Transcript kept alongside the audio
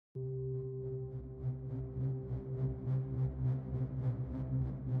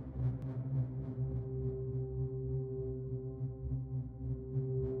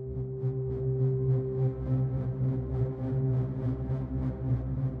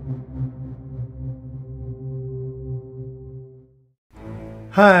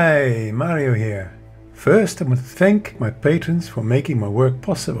Hi, Mario here. First, I want to thank my patrons for making my work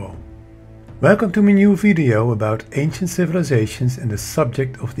possible. Welcome to my new video about ancient civilizations and the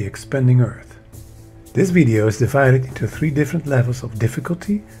subject of the expanding Earth. This video is divided into 3 different levels of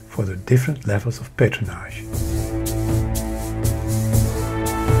difficulty for the different levels of patronage.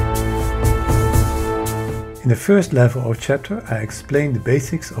 In the first level or chapter, I explain the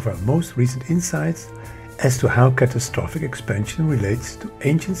basics of our most recent insights as to how catastrophic expansion relates to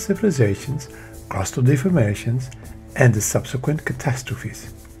ancient civilizations, crustal deformations, and the subsequent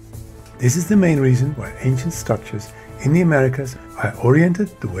catastrophes. This is the main reason why ancient structures in the Americas are oriented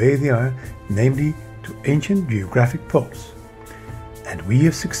the way they are, namely to ancient geographic poles. And we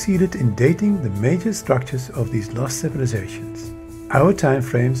have succeeded in dating the major structures of these lost civilizations. Our time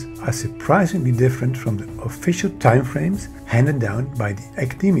frames are surprisingly different from the official time frames handed down by the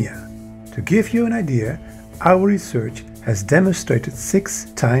academia. To give you an idea, our research has demonstrated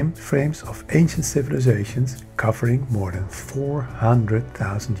 6 time frames of ancient civilizations covering more than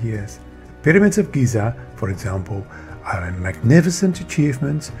 400,000 years. The pyramids of Giza, for example, are a magnificent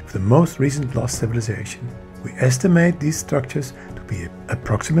achievement of the most recent lost civilization. We estimate these structures to be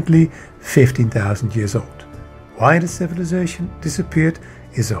approximately 15,000 years old. Why the civilization disappeared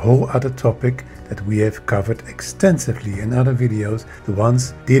is a whole other topic that we have covered extensively in other videos, the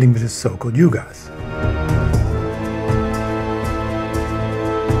ones dealing with the so-called yugas.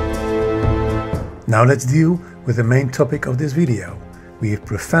 Now let's deal with the main topic of this video. We have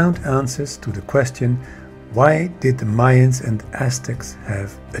profound answers to the question, why did the Mayans and Aztecs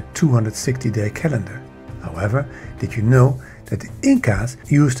have a 260-day calendar? However, did you know that the Incas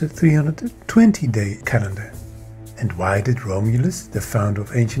used a 320-day calendar? And why did Romulus, the founder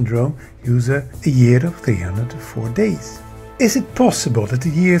of ancient Rome, use a year of 304 days? Is it possible that the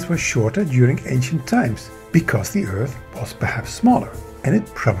years were shorter during ancient times because the Earth was perhaps smaller and it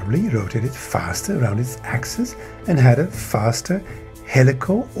probably rotated faster around its axis and had a faster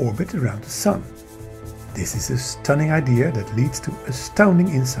helical orbit around the Sun? This is a stunning idea that leads to astounding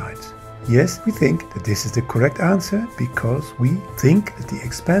insights. Yes, we think that this is the correct answer because we think that the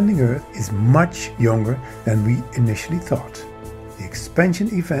expanding Earth is much younger than we initially thought. The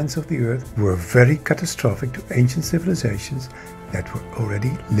expansion events of the Earth were very catastrophic to ancient civilizations that were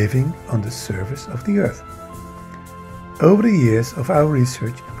already living on the surface of the Earth. Over the years of our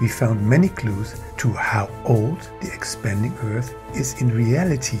research, we found many clues to how old the expanding Earth is in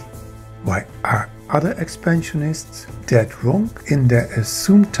reality. Why are other expansionists dead wrong in their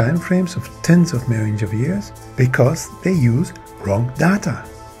assumed time frames of tens of millions of years? Because they use wrong data.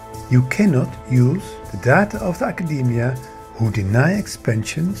 You cannot use the data of the academia who deny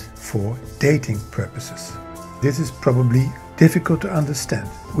expansions for dating purposes. This is probably difficult to understand.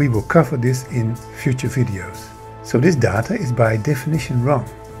 We will cover this in future videos. So this data is by definition wrong.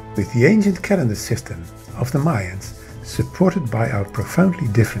 With the ancient calendar system of the Mayans, supported by our profoundly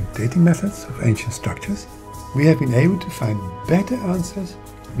different dating methods of ancient structures, we have been able to find better answers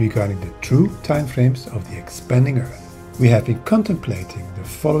regarding the true timeframes of the expanding Earth. We have been contemplating the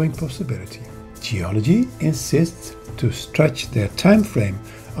following possibility. Geology insists to stretch their time frame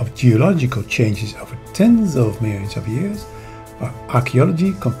of geological changes over tens of millions of years, while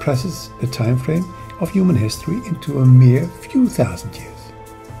archaeology compresses the time frame of human history into a mere few thousand years.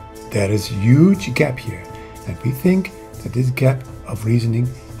 There is a huge gap here, and we think that this gap of reasoning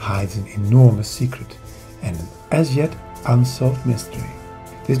hides an enormous secret and an as yet unsolved mystery.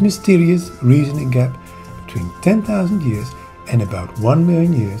 This mysterious reasoning gap between 10,000 years and about 1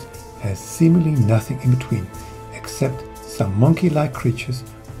 million years has seemingly nothing in between, except some monkey-like creatures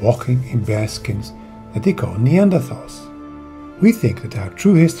walking in bare skins that they call Neanderthals. We think that our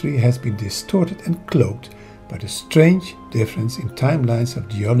true history has been distorted and cloaked by the strange difference in timelines of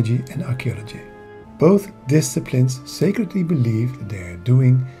geology and archaeology. Both disciplines sacredly believe that they are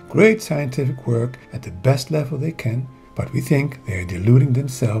doing great scientific work at the best level they can, but we think they are deluding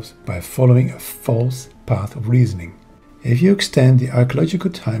themselves by following a false path of reasoning. If you extend the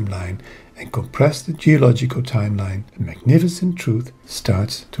archaeological timeline and compress the geological timeline, the magnificent truth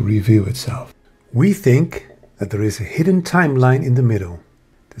starts to reveal itself. We think that there is a hidden timeline in the middle.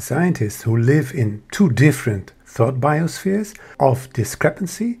 The scientists who live in 2 different thought biospheres of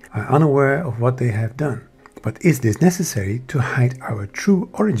discrepancy are unaware of what they have done. But is this necessary to hide our true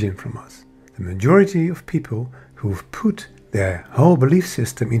origin from us? The majority of people who've put their whole belief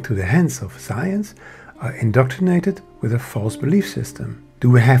system into the hands of science are indoctrinated with a false belief system. Do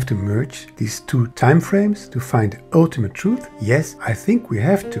we have to merge these 2 time frames to find the ultimate truth? Yes, I think we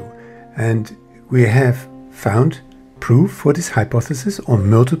have to. And we have found proof for this hypothesis on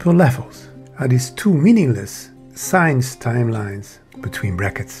multiple levels. Are these 2 meaningless science timelines between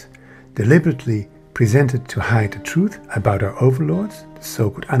brackets, deliberately presented to hide the truth about our overlords, the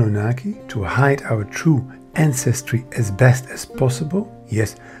so-called Anunnaki, to hide our true ancestry as best as possible?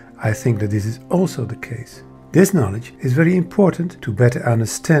 Yes, I think that this is also the case. This knowledge is very important to better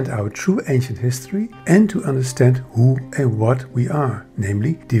understand our true ancient history and to understand who and what we are,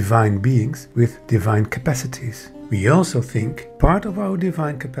 namely divine beings with divine capacities. We also think part of our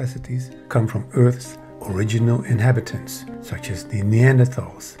divine capacities come from Earth's original inhabitants, such as the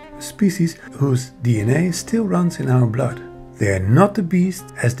Neanderthals, a species whose DNA still runs in our blood. They are not the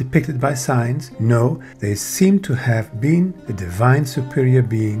beasts as depicted by science. No, they seem to have been the divine superior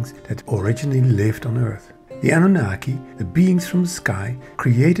beings that originally lived on Earth. The Anunnaki, the beings from the sky,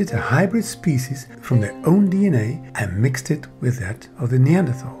 created a hybrid species from their own DNA and mixed it with that of the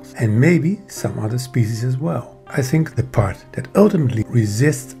Neanderthals, and maybe some other species as well. I think the part that ultimately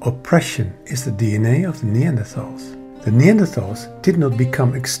resists oppression is the DNA of the Neanderthals. The Neanderthals did not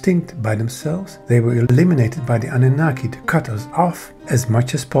become extinct by themselves. They were eliminated by the Anunnaki to cut us off as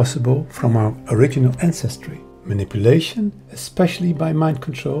much as possible from our original ancestry. Manipulation, especially by mind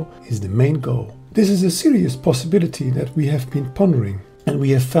control, is the main goal. This is a serious possibility that we have been pondering, and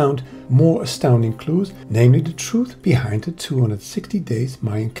we have found more astounding clues, namely the truth behind the 260 days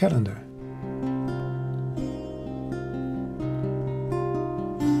Mayan calendar.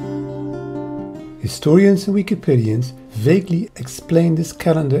 Historians and Wikipedians vaguely explain this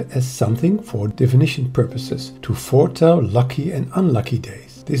calendar as something for divination purposes, to foretell lucky and unlucky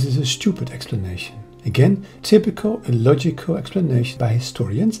days. This is a stupid explanation. Again, typical illogical explanation by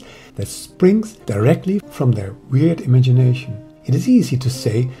historians that springs directly from their weird imagination. It is easy to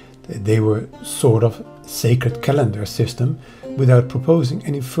say that they were sort of sacred calendar system without proposing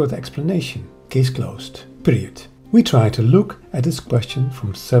any further explanation. Case closed. Period. We try to look at this question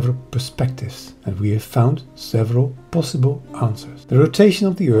from several perspectives, and we have found several possible answers. The rotation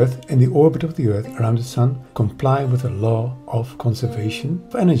of the Earth and the orbit of the Earth around the Sun comply with the law of conservation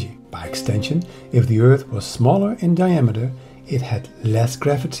of energy. By extension, if the Earth was smaller in diameter, it had less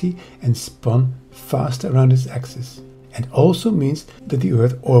gravity and spun faster around its axis, and also means that the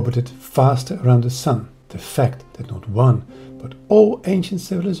Earth orbited faster around the Sun. The fact that not one, but all ancient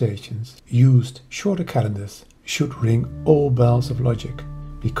civilizations used shorter calendars should ring all bells of logic,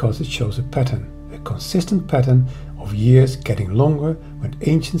 because it shows a pattern, a consistent pattern of years getting longer when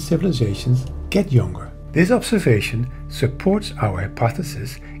ancient civilizations get younger. This observation supports our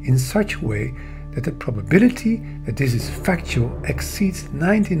hypothesis in such a way that the probability that this is factual exceeds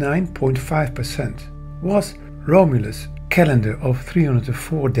 99.5%. Was Romulus' calendar of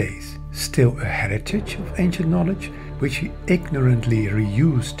 304 days still a heritage of ancient knowledge which he ignorantly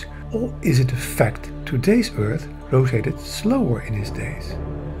reused? Or is it a fact today's Earth rotated slower in his days?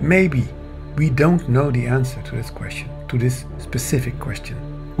 Maybe. We don't know the answer to this question, to this specific question.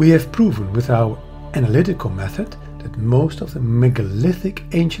 We have proven with our analytical method that most of the megalithic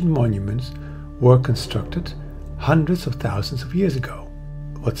ancient monuments were constructed hundreds of thousands of years ago.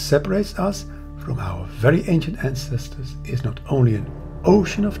 What separates us from our very ancient ancestors is not only an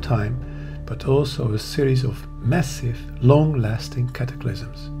ocean of time, but also a series of massive, long-lasting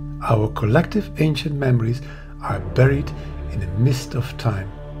cataclysms. Our collective ancient memories are buried in the mist of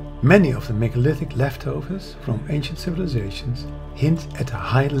time. Many of the megalithic leftovers from ancient civilizations hint at a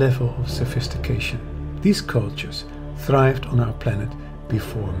high level of sophistication. These cultures thrived on our planet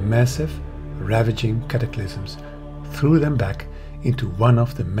before massive, ravaging cataclysms threw them back into one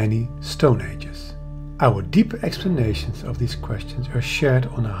of the many Stone Ages. Our deeper explanations of these questions are shared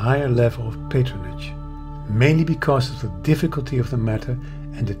on a higher level of patronage, mainly because of the difficulty of the matter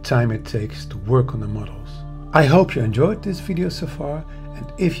and the time it takes to work on the models. I hope you enjoyed this video so far,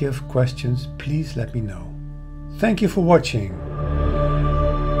 and if you have questions, please let me know. Thank you for watching.